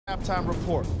Halftime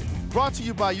report, brought to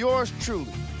you by yours truly,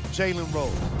 Jalen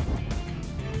Rose.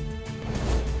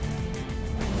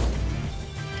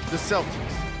 The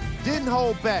Celtics didn't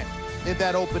hold back in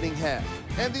that opening half,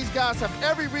 and these guys have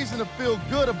every reason to feel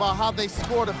good about how they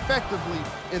scored effectively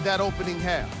in that opening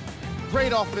half.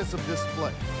 Great offensive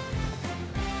display.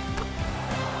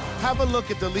 Have a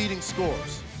look at the leading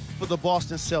scorers for the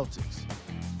Boston Celtics.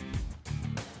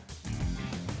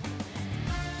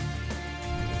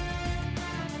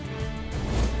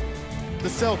 The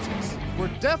Celtics were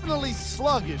definitely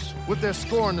sluggish with their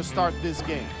scoring to start this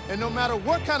game. And no matter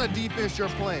what kind of defense you're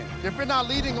playing, if you're not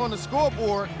leading on the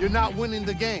scoreboard, you're not winning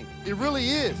the game. It really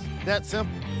is that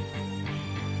simple.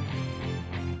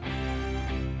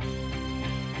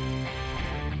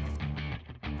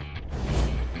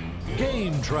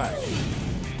 Game track.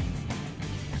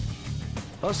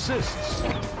 Assists.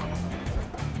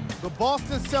 The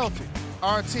Boston Celtics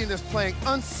are a team that's playing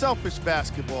unselfish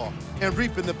basketball and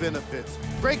reaping the benefits.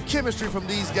 Great chemistry from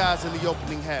these guys in the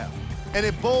opening half, and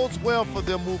it bodes well for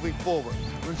them moving forward.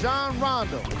 Rajon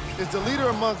Rondo is the leader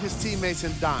among his teammates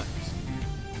in dimes.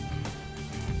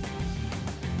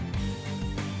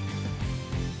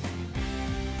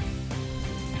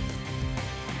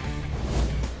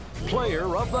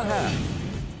 Player of the half.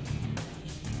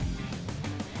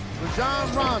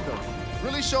 Rajon Rondo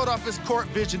really showed off his court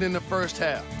vision in the first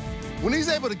half. When he's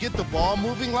able to get the ball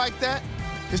moving like that,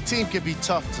 his team can be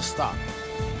tough to stop.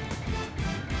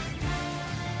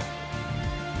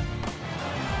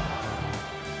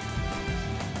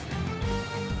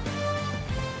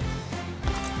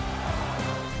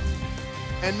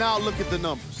 And now look at the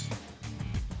numbers.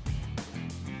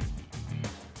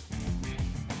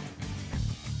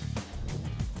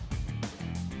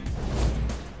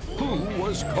 Who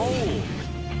was cold?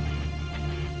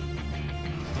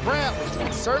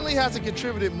 Bradley certainly hasn't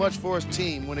contributed much for his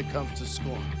team when it comes to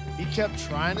scoring. He kept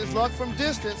trying his luck from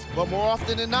distance, but more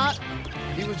often than not,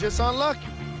 he was just unlucky.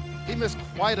 He missed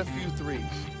quite a few threes.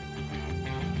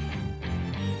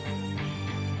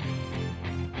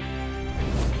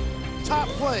 Top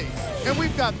plays, and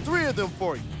we've got 3 of them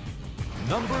for you.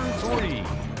 Number 3.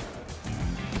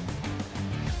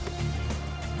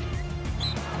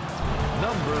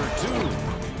 Number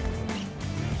 2.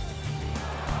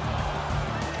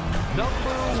 Number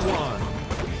 1.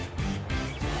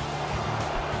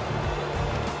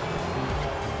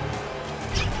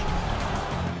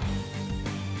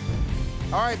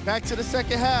 All right, back to the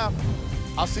second half.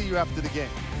 I'll see you after the game.